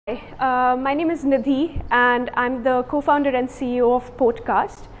My name is Nidhi, and I'm the co-founder and CEO of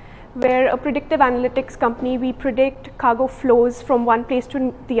Portcast. We're a predictive analytics company. We predict cargo flows from one place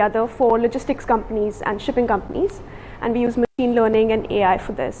to the other for logistics companies and shipping companies, and we use machine learning and AI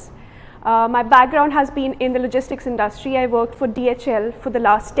for this. My background has been in the logistics industry. I worked for DHL for the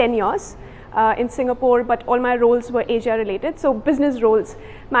last 10 years in Singapore, but all my roles were Asia related, so business roles,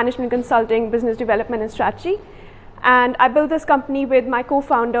 management consulting, business development and strategy. And I built this company with my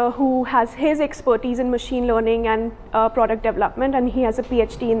co-founder who has his expertise in machine learning and product development, and he has a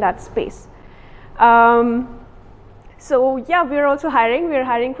PhD in that space. So yeah, we're also hiring. We're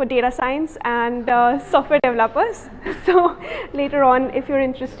hiring for data science and software developers. So later on, if you're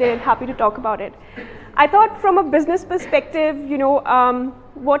interested, happy to talk about it. I thought from a business perspective,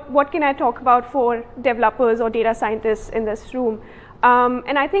 what can I talk about for developers or data scientists in this room?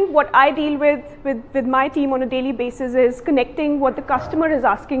 And I think what I deal with my team on a daily basis is connecting what the customer is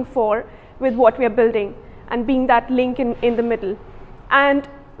asking for with what we are building and being that link in the middle. And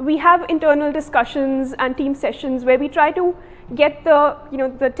we have internal discussions and team sessions where we try to get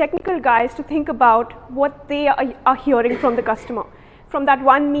the technical guys to think about what they are hearing from the customer. From that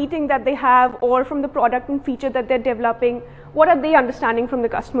one meeting that they have or from the product and feature that they're developing, what are they understanding from the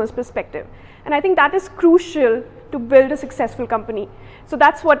customer's perspective? And I think that is crucial to build a successful company. So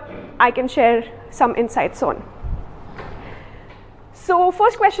that's what I can share some insights on. So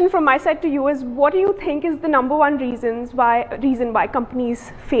first question from my side to you is, what do you think is the #1 reason why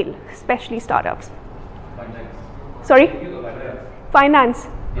companies fail, especially startups? Finance. Sorry? Finance.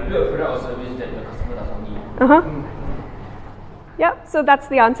 They build a product or service that the customer does not need. Yeah, so that's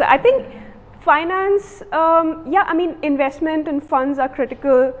the answer. I think finance, investment and funds are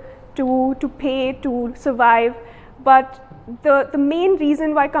critical to pay, to survive, but the main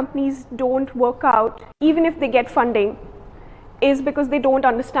reason why companies don't work out, even if they get funding, is because they don't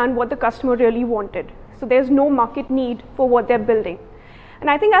understand what the customer really wanted. So there's no market need for what they're building. And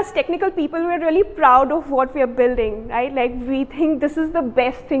I think as technical people, we're really proud of what we are building, right? Like, we think this is the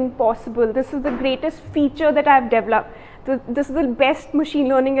best thing possible. This is the greatest feature that I've developed. This is the best machine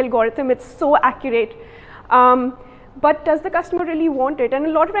learning algorithm. It's so accurate. But does the customer really want it? And a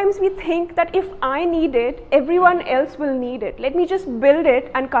lot of times we think that if I need it, everyone else will need it. Let me just build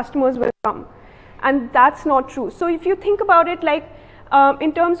it and customers will come. And that's not true. So if you think about it, like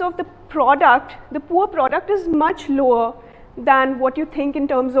in terms of the product, the poor product is much lower than what you think in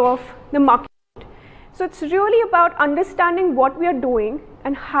terms of the market. So it's really about understanding what we are doing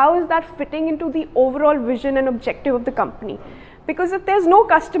and how is that fitting into the overall vision and objective of the company. Because if there's no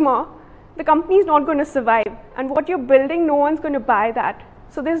customer, the company is not going to survive. And what you're building, no one's going to buy that.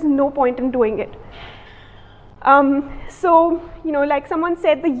 So there's no point in doing it. Like someone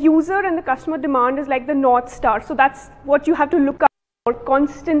said, the user and the customer demand is like the North Star. So that's what you have to look out for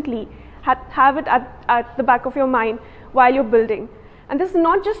constantly, have it at the back of your mind while you're building. And this is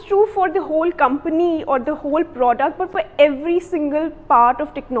not just true for the whole company or the whole product, but for every single part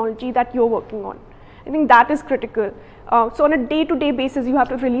of technology that you're working on. I think that is critical. So on a day-to-day basis, you have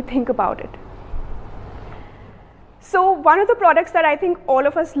to really think about it. So one of the products that I think all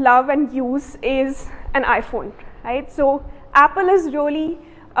of us love and use is an iPhone, right? So Apple is really,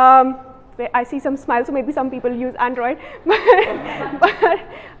 I see some smiles, so maybe some people use Android.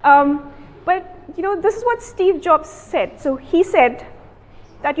 But this is what Steve Jobs said. So he said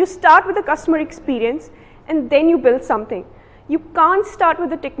that you start with the customer experience and then you build something. You can't start with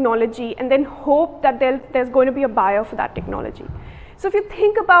the technology and then hope that there's going to be a buyer for that technology. So if you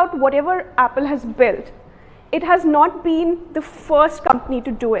think about whatever Apple has built, it has not been the first company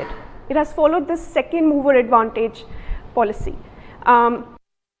to do it. It has followed this second mover advantage policy.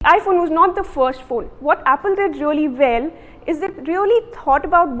 iPhone was not the first phone. What Apple did really well is it really thought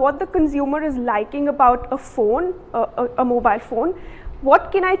about what the consumer is liking about a phone, a mobile phone.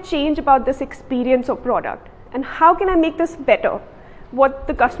 What can I change about this experience or product? And how can I make this better, what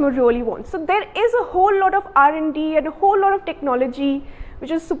the customer really wants? So there is a whole lot of R&D and a whole lot of technology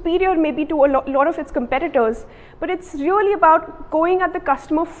which is superior maybe to a lot of its competitors, but it's really about going at the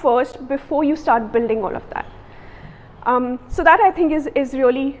customer first before you start building all of that. So that I think is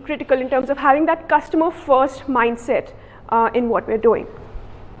really critical in terms of having that customer first mindset in what we're doing.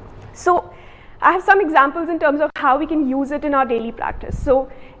 So I have some examples in terms of how we can use it in our daily practice. So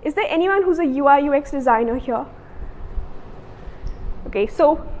is there anyone who's a UI UX designer here? Okay,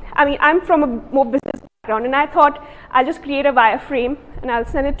 so I'm from a more business background, and I thought I'll just create a wireframe and I'll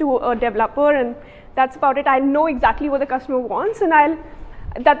send it to a developer, and that's about it. I know exactly what the customer wants, and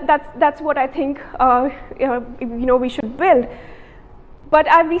that's what I think we should build. But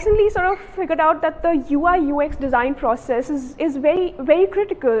I've recently sort of figured out that the UI UX design process is very, very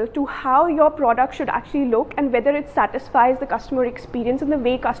critical to how your product should actually look and whether it satisfies the customer experience and the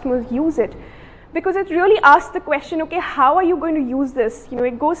way customers use it. Because it really asks the question, okay, how are you going to use this? You know,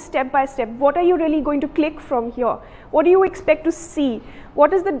 it goes step by step. What are you really going to click from here? What do you expect to see?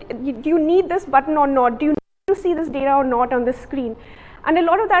 What is do you need this button or not? Do you need to see this data or not on the screen? And a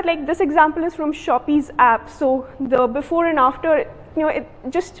lot of that, like this example is from Shopee's app. So the before and after, you know, it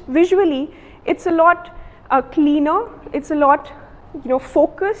just visually, it's a lot cleaner. It's a lot, you know,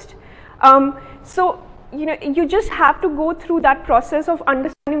 focused. So, you know, you just have to go through that process of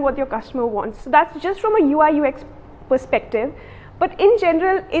understanding what your customer wants. So that's just from a UI UX perspective. But in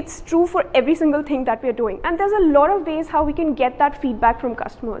general, it's true for every single thing that we're doing. And there's a lot of ways how we can get that feedback from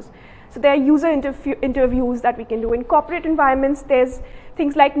customers. So there are user interviews that we can do. In corporate environments, there's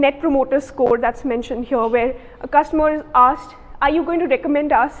things like Net Promoter Score that's mentioned here, where a customer is asked, are you going to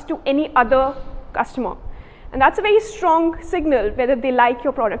recommend us to any other customer? And that's a very strong signal whether they like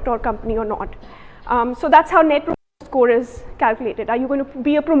your product or company or not. So that's how Net Promoter Score is calculated. Are you going to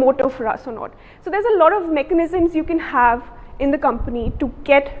be a promoter for us or not? So there's a lot of mechanisms you can have in the company to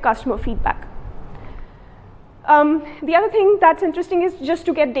get customer feedback. The other thing that's interesting is just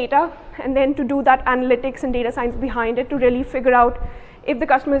to get data and then to do that analytics and data science behind it to really figure out if the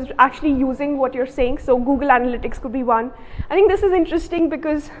customer is actually using what you're saying. So Google Analytics could be one. I think this is interesting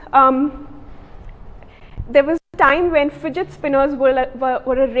because there was a time when fidget spinners were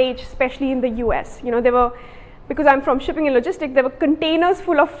a rage, especially in the US. You know, there were, because I'm from shipping and logistics, there were containers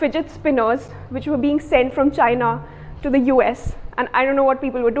full of fidget spinners which were being sent from China to the US. And I don't know what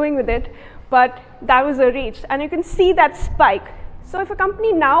people were doing with it, but that was a rage. And you can see that spike. So if a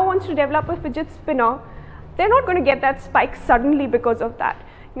company now wants to develop a fidget spinner, they're not going to get that spike suddenly because of that.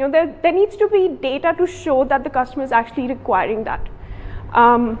 You know, there needs to be data to show that the customer is actually requiring that.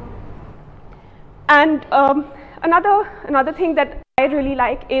 Another thing that I really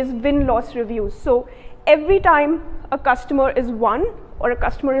like is win-loss reviews. So every time a customer is won or a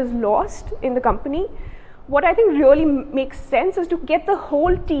customer is lost in the company, what I think really makes sense is to get the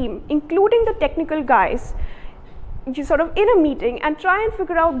whole team, including the technical guys, just sort of in a meeting and try and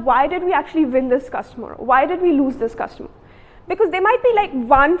figure out why did we actually win this customer? Why did we lose this customer? Because there might be like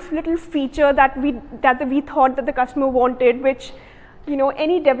one little feature that we thought that the customer wanted, which, you know,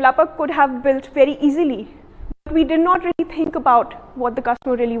 any developer could have built very easily. But we did not really think about what the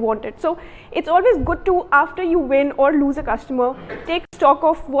customer really wanted. So it's always good to, after you win or lose a customer, take stock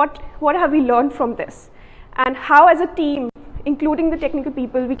of what have we learned from this and how as a team, including the technical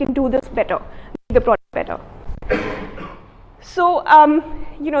people, we can do this better, make the product better. So,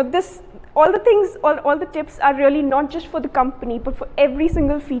 you know, all the tips are really not just for the company, but for every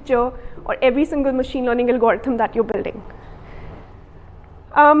single feature or every single machine learning algorithm that you're building.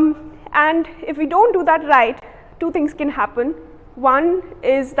 And if we don't do that right, two things can happen. One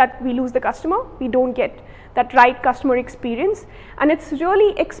is that we lose the customer. We don't get that right customer experience. And it's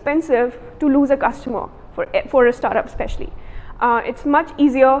really expensive to lose a customer for a startup especially. It's much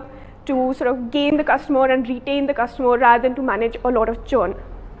easier to sort of gain the customer and retain the customer rather than to manage a lot of churn.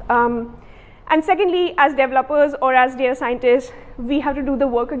 And secondly, as developers or as data scientists, we have to do the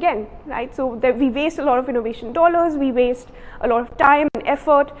work again, right? So we waste a lot of innovation dollars, we waste a lot of time and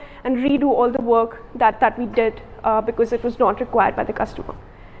effort and redo all the work that we did because it was not required by the customer.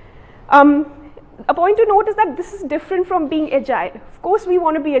 A point to note is that this is different from being agile. Of course, we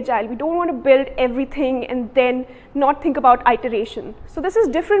want to be agile. We don't want to build everything and then not think about iteration. So this is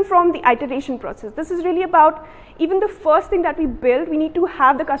different from the iteration process. This is really about even the first thing that we build, we need to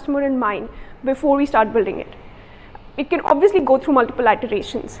have the customer in mind before we start building it. It can obviously go through multiple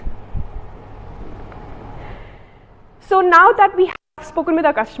iterations. So now that we have spoken with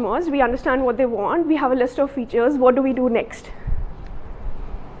our customers, we understand what they want, we have a list of features, what do we do next?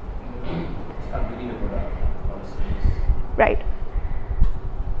 Start building the product. Right.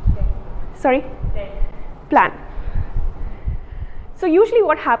 Sorry? Plan. So usually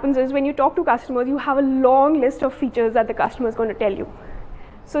what happens is when you talk to customers, you have a long list of features that the customer is going to tell you.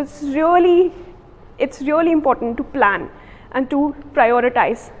 So it's really important to plan and to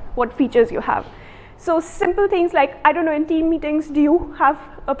prioritize what features you have. So simple things like, I don't know, in team meetings, do you have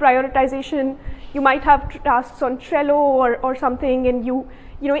a prioritization? You might have tasks on Trello or something, and you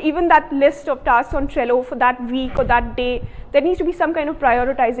know, even that list of tasks on Trello for that week or that day, there needs to be some kind of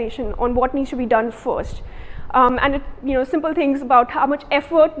prioritization on what needs to be done first. And it, you know, simple things about how much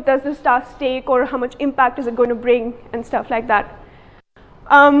effort does this task take or how much impact is it going to bring and stuff like that.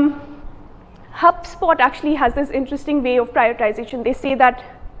 HubSpot actually has this interesting way of prioritization. They say that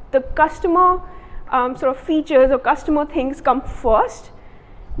the customer sort of features or customer things come first,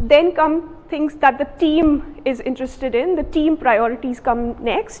 Then come things that the team is interested in. The team priorities come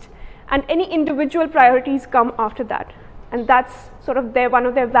next, and any individual priorities come after that. And that's sort of one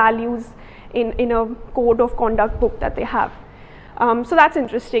of their values in a code of conduct book that they have. So that's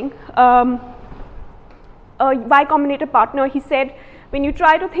interesting. Y Combinator partner, he said, when you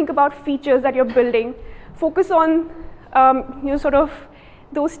try to think about features that you're building, focus on sort of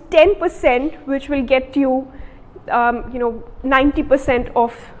those 10% which will get you 90%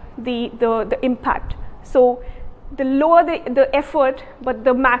 of the impact. So the lower the effort, but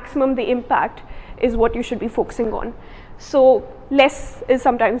the maximum the impact is what you should be focusing on. So less is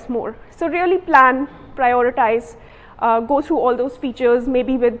sometimes more. So really plan, prioritize, go through all those features,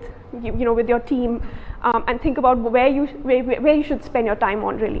 maybe with with your team, and think about where you should spend your time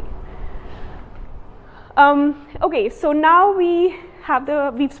on really. Okay, so now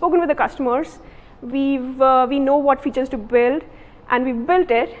we've spoken with the customers, we know what features to build, and we've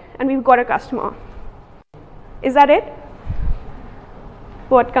built it, and we've got a customer. Is that it?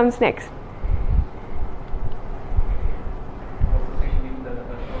 What comes next?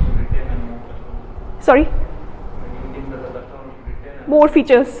 Sorry? More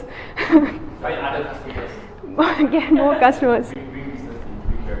features. Find other customers. Get more customers.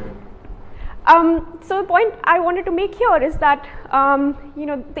 So the point I wanted to make here is that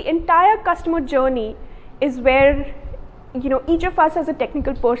the entire customer journey is where each of us as a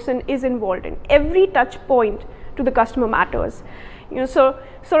technical person is involved in. Every touch point to the customer matters. So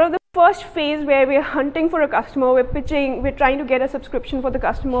sort of the first phase where we're hunting for a customer, we're pitching, we're trying to get a subscription for the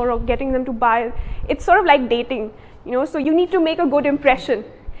customer or getting them to buy. It's sort of like dating, so you need to make a good impression.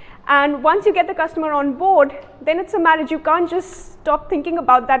 And once you get the customer on board, then it's a marriage. You can't just stop thinking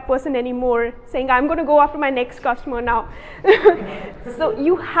about that person anymore, saying, I'm going to go after my next customer now. So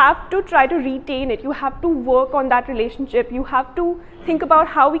you have to try to retain it. You have to work on that relationship. You have to think about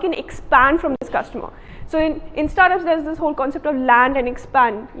how we can expand from this customer. So in startups, there's this whole concept of land and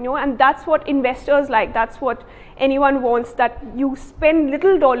expand, and that's what investors like. That's what anyone wants, that you spend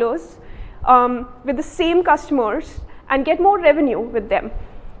little dollars with the same customers and get more revenue with them.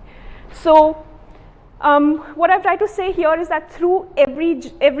 So what I've tried to say here is that through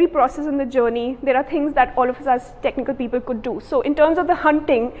every process in the journey, there are things that all of us as technical people could do. So in terms of the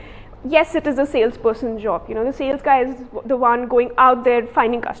hunting, yes, it is a salesperson's job. The sales guy is the one going out there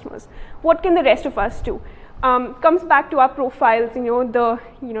finding customers. What can the rest of us do? Comes back to our profiles.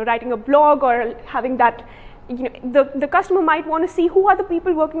 Writing a blog or having that. The customer might want to see who are the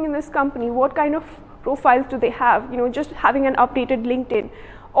people working in this company. What kind of profiles do they have? Just having an updated LinkedIn.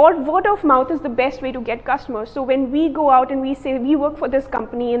 Or word of mouth is the best way to get customers. So when we go out and we say we work for this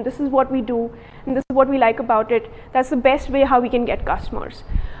company and this is what we do and this is what we like about it, that's the best way how we can get customers.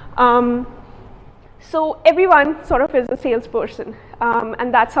 So everyone sort of is a salesperson,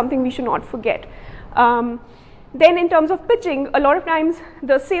 and that's something we should not forget. Then in terms of pitching, a lot of times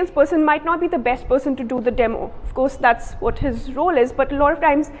the salesperson might not be the best person to do the demo. Of course, that's what his role is, but a lot of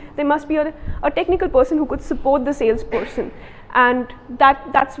times there must be a technical person who could support the salesperson. And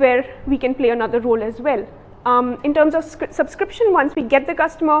that's where we can play another role as well. In terms of subscription, once we get the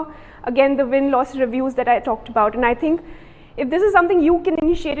customer, again, the win-loss reviews that I talked about. And I think if this is something you can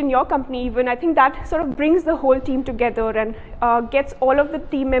initiate in your company even, I think that sort of brings the whole team together and gets all of the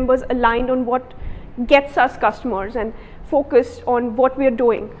team members aligned on what gets us customers and focused on what we're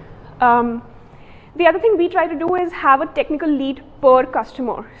doing. The other thing we try to do is have a technical lead per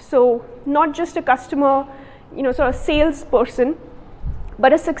customer. So not just a customer, sort of salesperson,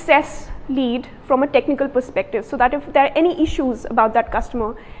 but a success lead from a technical perspective, so that if there are any issues about that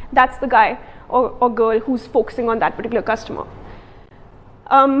customer, that's the guy or girl who's focusing on that particular customer.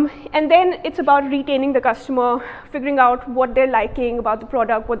 And then it's about retaining the customer, figuring out what they're liking about the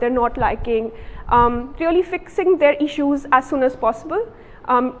product, what they're not liking, really fixing their issues as soon as possible.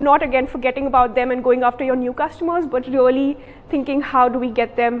 Not again forgetting about them and going after your new customers, but really thinking how do we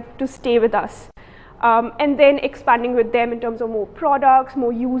get them to stay with us. And then expanding with them in terms of more products,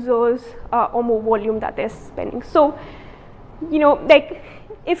 more users, or more volume that they're spending. So, like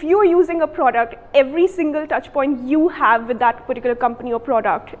if you're using a product, every single touch point you have with that particular company or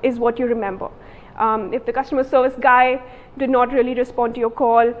product is what you remember. If the customer service guy did not really respond to your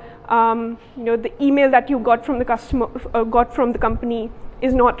call, the email that you got from the customer, got from the company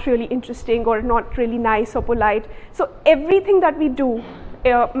is not really interesting or not really nice or polite. So everything that we do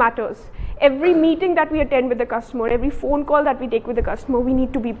matters. Every meeting that we attend with the customer, every phone call that we take with the customer, we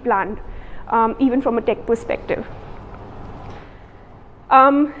need to be planned, even from a tech perspective.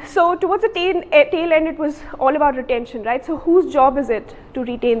 So towards the tail end, it was all about retention, right? So whose job is it to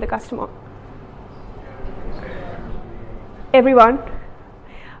retain the customer? Everyone.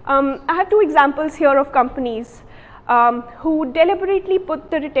 I have 2 examples here of companies who deliberately put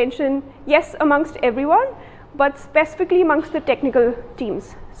the retention, yes, amongst everyone, but specifically amongst the technical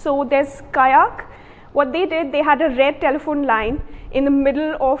teams. So there's Kayak. What they did, they had a red telephone line in the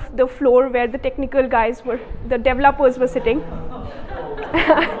middle of the floor where the technical guys were, the developers were sitting.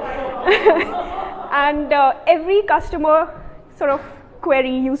 And every customer sort of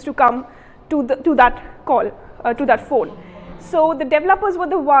query used to come to that call, to that phone. So the developers were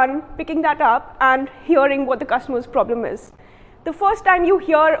the one picking that up and hearing what the customer's problem is. The first time you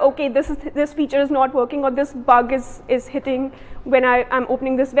hear, okay, this feature is not working or this bug is hitting when I'm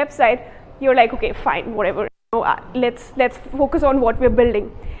opening this website, you're like, okay, fine, whatever. Let's focus on what we're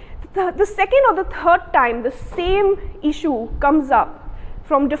building. The second or the third time the same issue comes up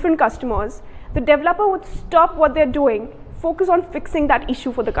from different customers, the developer would stop what they're doing, focus on fixing that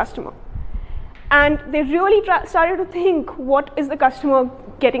issue for the customer. And they really started to think, what is the customer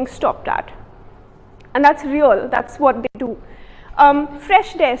getting stopped at? And that's real, that's what they do.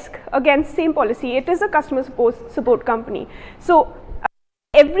 Freshdesk, again, same policy. It is a customer support company. So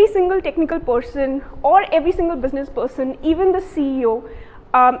every single technical person or every single business person, even the CEO,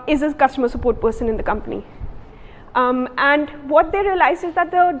 is a customer support person in the company. And what they realized is that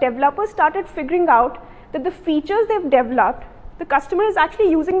the developers started figuring out that the features they've developed, the customer is actually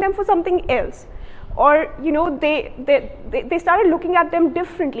using them for something else. Or they started looking at them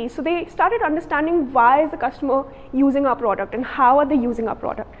differently. So they started understanding why is the customer using our product and how are they using our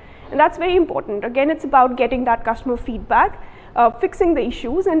product. And that's very important. Again, it's about getting that customer feedback, fixing the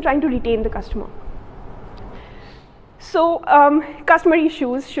issues and trying to retain the customer. So customer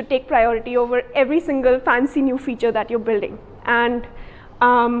issues should take priority over every single fancy new feature that you're building. And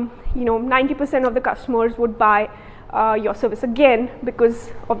 90% of the customers would buy your service again because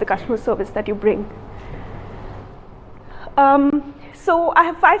of the customer service that you bring. So I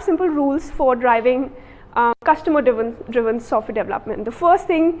have 5 simple rules for driving customer-driven software development. The first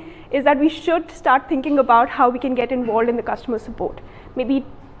thing is that we should start thinking about how we can get involved in the customer support. Maybe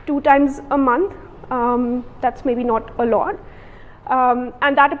 2 times a month, that's maybe not a lot.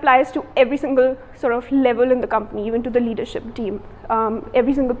 And that applies to every single sort of level in the company, even to the leadership team.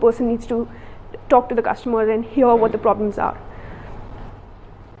 Every single person needs to talk to the customer and hear what the problems are.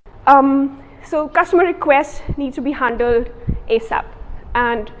 So customer requests need to be handled ASAP.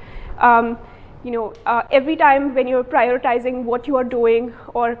 And every time when you're prioritizing what you are doing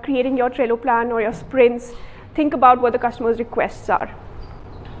or creating your Trello plan or your sprints, think about what the customer's requests are.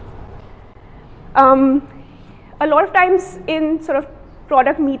 A lot of times in sort of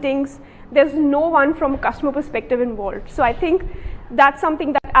product meetings, there's no one from a customer perspective involved. So I think that's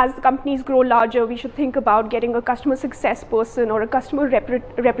something that as the companies grow larger, we should think about getting a customer success person or a customer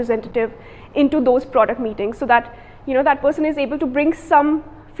representative into those product meetings so that that person is able to bring some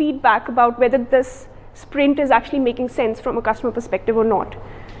feedback about whether this sprint is actually making sense from a customer perspective or not.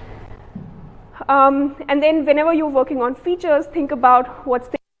 And then whenever you're working on features, think about what's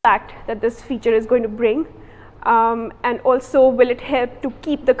the impact that this feature is going to bring. And also, will it help to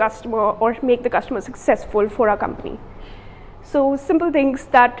keep the customer or make the customer successful for our company? So simple things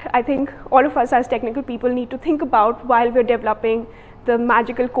that I think all of us as technical people need to think about while we're developing the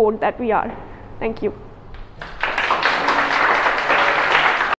magical code that we are. Thank you.